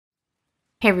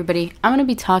Hey everybody, I'm going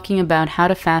to be talking about how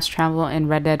to fast travel in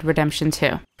Red Dead Redemption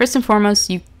 2. First and foremost,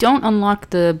 you don't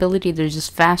unlock the ability to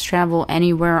just fast travel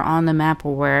anywhere on the map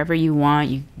or wherever you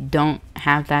want. You don't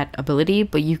have that ability,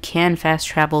 but you can fast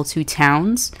travel to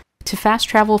towns. To fast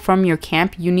travel from your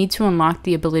camp, you need to unlock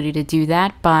the ability to do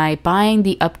that by buying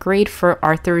the upgrade for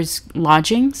Arthur's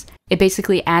lodgings. It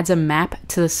basically adds a map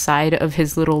to the side of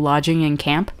his little lodging and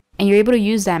camp, and you're able to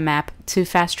use that map to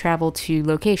fast travel to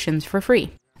locations for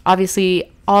free.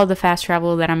 Obviously, all the fast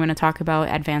travel that I'm going to talk about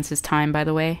advances time, by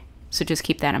the way, so just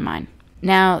keep that in mind.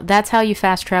 Now, that's how you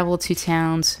fast travel to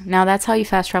towns.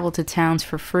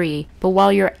 For free. But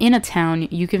while you're in a town,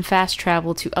 you can fast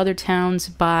travel to other towns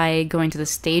by going to the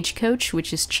stagecoach,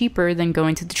 which is cheaper than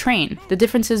going to the train. The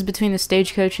differences between the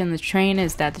stagecoach and the train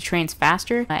is that the train's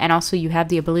faster, and also you have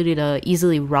the ability to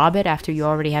easily rob it after you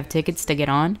already have tickets to get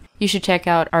on. You should check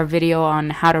out our video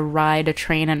on how to ride a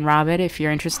train and rob it if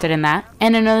you're interested in that.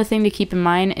 And another thing to keep in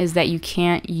mind is that you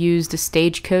can't use the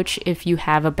stagecoach if you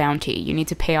have a bounty. You need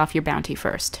to pay off your bounty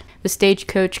first. The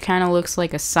stagecoach kind of looks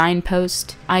like a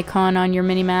signpost icon on your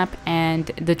minimap, and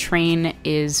the train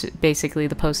is basically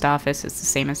the post office. It's the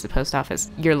same as the post office.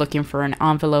 You're looking for an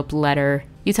envelope letter.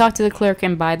 You talk to the clerk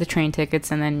and buy the train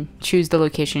tickets and then choose the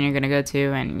location you're going to go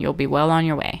to, and you'll be well on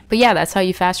your way. But yeah, that's how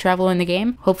you fast travel in the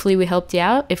game. Hopefully we helped you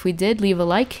out. If we did, leave a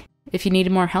like. If you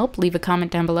needed more help, leave a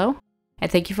comment down below.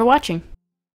 And thank you for watching.